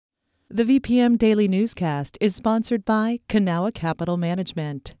The VPM Daily Newscast is sponsored by Kanawha Capital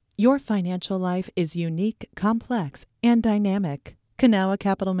Management. Your financial life is unique, complex, and dynamic. Kanawha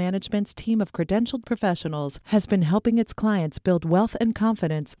Capital Management's team of credentialed professionals has been helping its clients build wealth and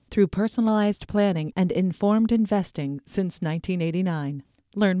confidence through personalized planning and informed investing since 1989.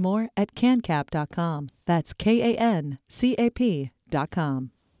 Learn more at cancap.com. That's KANCAP.com.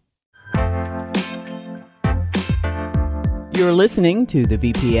 You're listening to the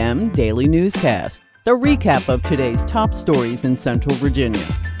VPM Daily Newscast, the recap of today's top stories in Central Virginia.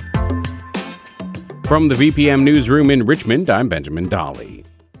 From the VPM Newsroom in Richmond, I'm Benjamin Dolly.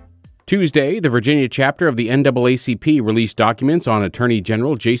 Tuesday, the Virginia chapter of the NAACP released documents on Attorney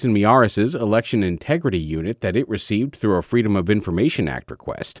General Jason Miyares' election integrity unit that it received through a Freedom of Information Act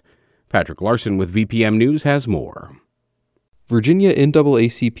request. Patrick Larson with VPM News has more. Virginia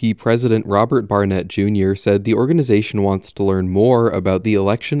NAACP President Robert Barnett Jr. said the organization wants to learn more about the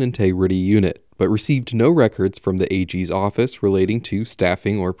election integrity unit, but received no records from the AG's office relating to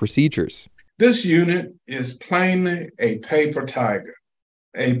staffing or procedures. This unit is plainly a paper tiger,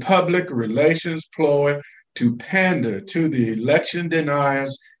 a public relations ploy to pander to the election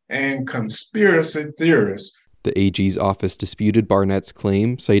deniers and conspiracy theorists. The AG's office disputed Barnett's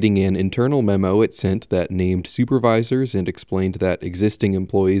claim, citing an internal memo it sent that named supervisors and explained that existing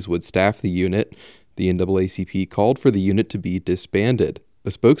employees would staff the unit. The NAACP called for the unit to be disbanded. A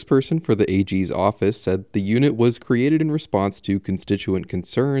spokesperson for the AG's office said the unit was created in response to constituent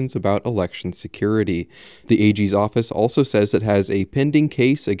concerns about election security. The AG's office also says it has a pending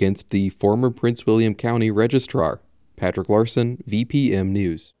case against the former Prince William County Registrar. Patrick Larson, VPM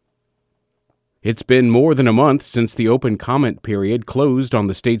News. It's been more than a month since the open comment period closed on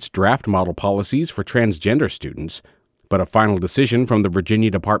the state's draft model policies for transgender students, but a final decision from the Virginia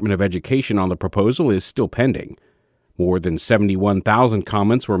Department of Education on the proposal is still pending. More than 71,000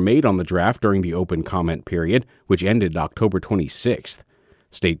 comments were made on the draft during the open comment period, which ended October 26th.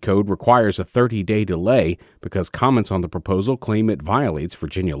 State code requires a 30-day delay because comments on the proposal claim it violates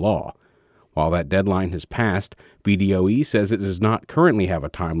Virginia law. While that deadline has passed, VDOE says it does not currently have a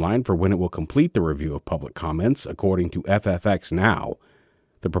timeline for when it will complete the review of public comments, according to FFX Now.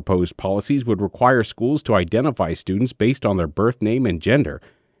 The proposed policies would require schools to identify students based on their birth name and gender,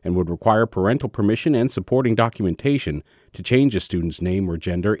 and would require parental permission and supporting documentation to change a student's name or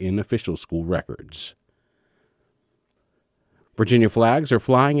gender in official school records. Virginia flags are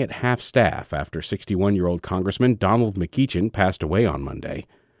flying at half-staff after 61-year-old Congressman Donald McEachin passed away on Monday.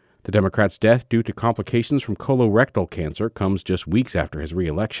 The Democrat's death due to complications from colorectal cancer comes just weeks after his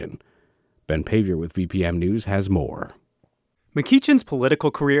re-election. Ben Paviour with VPM News has more. McEachin's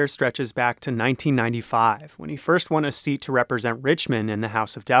political career stretches back to 1995, when he first won a seat to represent Richmond in the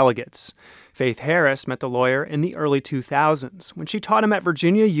House of Delegates. Faith Harris met the lawyer in the early 2000s, when she taught him at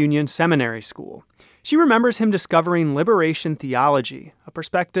Virginia Union Seminary School. She remembers him discovering liberation theology, a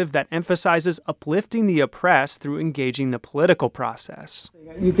perspective that emphasizes uplifting the oppressed through engaging the political process.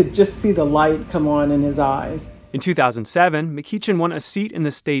 You could just see the light come on in his eyes. In 2007, McEachin won a seat in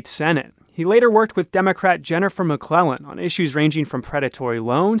the state Senate. He later worked with Democrat Jennifer McClellan on issues ranging from predatory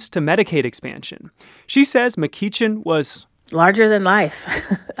loans to Medicaid expansion. She says McEachin was larger than life.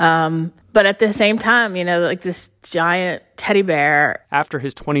 But at the same time, like this giant teddy bear. After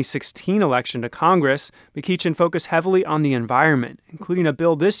his 2016 election to Congress, McEachin focused heavily on the environment, including a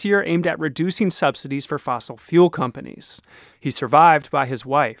bill this year aimed at reducing subsidies for fossil fuel companies. He's survived by his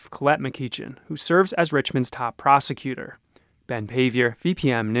wife, Colette McEachin, who serves as Richmond's top prosecutor. Ben Paviour,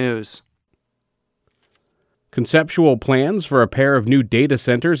 VPM News. Conceptual plans for a pair of new data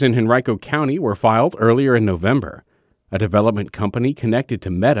centers in Henrico County were filed earlier in November. A development company connected to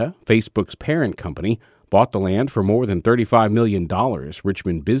Meta, Facebook's parent company, bought the land for more than $35 million,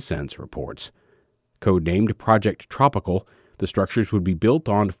 Richmond BizSense reports. Codenamed Project Tropical, the structures would be built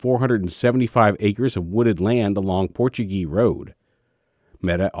on 475 acres of wooded land along Portuguese Road.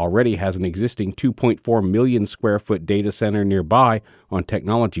 Meta already has an existing 2.4 million square foot data center nearby on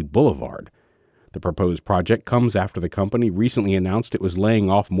Technology Boulevard. The proposed project comes after the company recently announced it was laying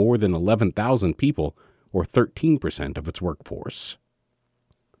off more than 11,000 people, or 13% of its workforce.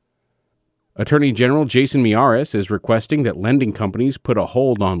 Attorney General Jason Miyares is requesting that lending companies put a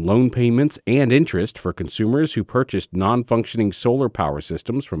hold on loan payments and interest for consumers who purchased non-functioning solar power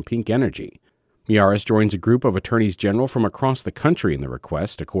systems from Pink Energy. Miyares joins a group of attorneys general from across the country in the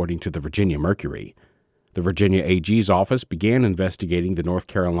request, according to the Virginia Mercury. The Virginia AG's office began investigating the North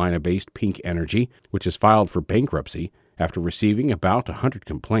Carolina-based Pink Energy, which has filed for bankruptcy, after receiving about 100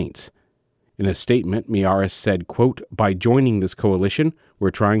 complaints. In a statement, Miyares said, quote, "By joining this coalition, we're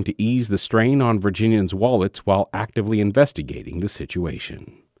trying to ease the strain on Virginians' wallets while actively investigating the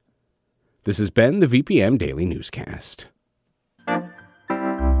situation." This has been the VPM Daily Newscast.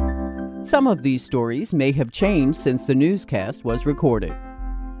 Some of these stories may have changed since the newscast was recorded.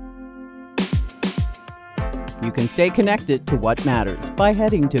 You can stay connected to what matters by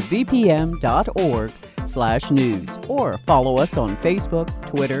heading to vpm.org/news or follow us on Facebook,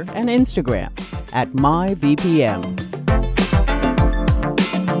 Twitter, and Instagram at MyVPM.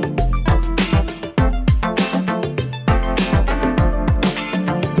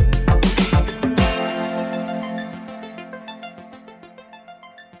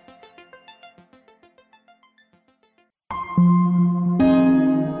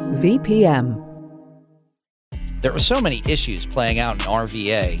 VPM. There are so many issues playing out in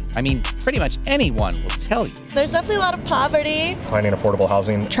RVA. I mean, pretty much anyone will tell you. There's definitely a lot of poverty. Finding affordable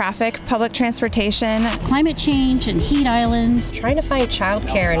housing. Traffic, public transportation. Climate change and heat islands. Trying to find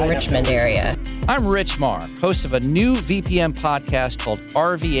childcare in Richmond area. I'm Rich Marr, host of a new VPM podcast called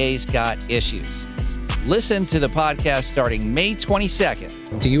RVA's Got Issues. Listen to the podcast starting May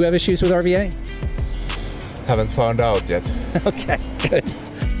 22nd. Do you have issues with RVA? Haven't found out yet. Okay, good.